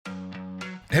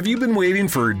Have you been waiting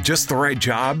for just the right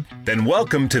job? Then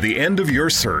welcome to the end of your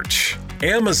search.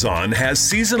 Amazon has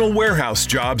seasonal warehouse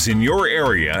jobs in your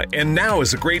area, and now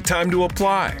is a great time to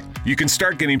apply. You can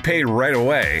start getting paid right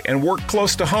away and work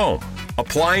close to home.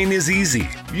 Applying is easy.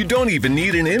 You don't even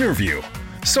need an interview.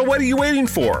 So what are you waiting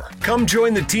for? Come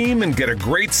join the team and get a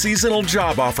great seasonal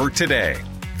job offer today.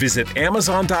 Visit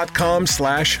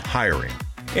Amazon.com/hiring.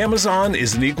 Amazon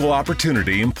is an equal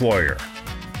opportunity employer.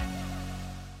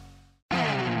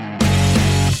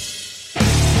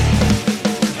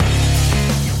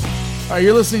 All right,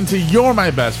 you're listening to You're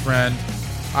My Best Friend.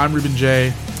 I'm Ruben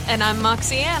J. And I'm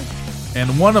Moxie Ann.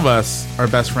 And one of us are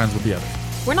best friends with the other.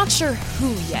 We're not sure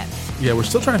who yet. Yeah, we're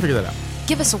still trying to figure that out.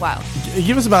 Give us a while.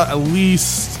 Give us about at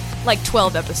least... Like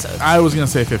 12 episodes. I was going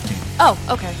to say 15. Oh,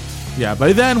 okay. Yeah,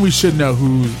 by then we should know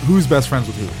who's best friends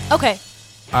with who. Okay.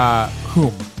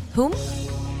 Whom?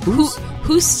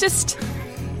 Who's just...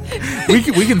 we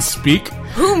can speak.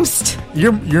 Whomst.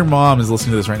 Your mom is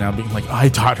listening to this right now being like, I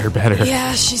taught her better.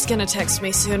 Yeah, she's gonna text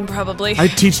me soon, probably. I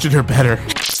teached her better.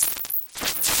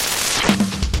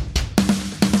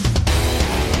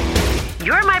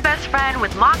 You're My Best Friend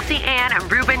with Moxie Ann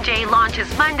and Ruben J launches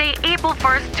Monday, April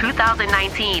 1st,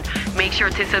 2019. Make sure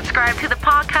to subscribe to the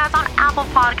podcast on Apple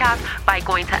Podcasts by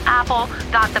going to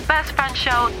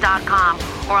apple.thebestfriendshow.com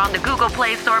or on the Google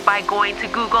Play Store by going to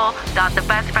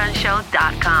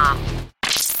google.thebestfriendshow.com.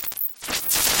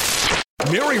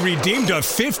 Mary redeemed a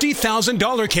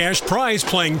 $50,000 cash prize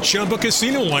playing Chumba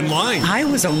Casino online. I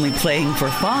was only playing for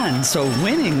fun, so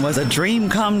winning was a dream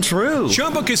come true.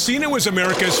 Chumba Casino is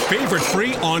America's favorite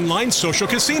free online social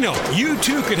casino. You,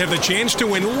 too, could have the chance to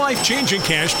win life-changing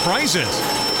cash prizes.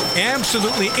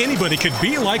 Absolutely anybody could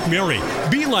be like Mary.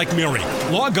 Be like Mary.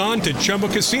 Log on to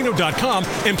ChumbaCasino.com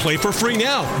and play for free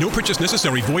now. No purchase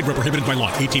necessary. Void where prohibited by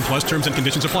law. 18 plus terms and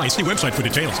conditions apply. See website for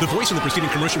details. The voice in the preceding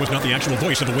commercial was not the actual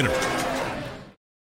voice of the winner.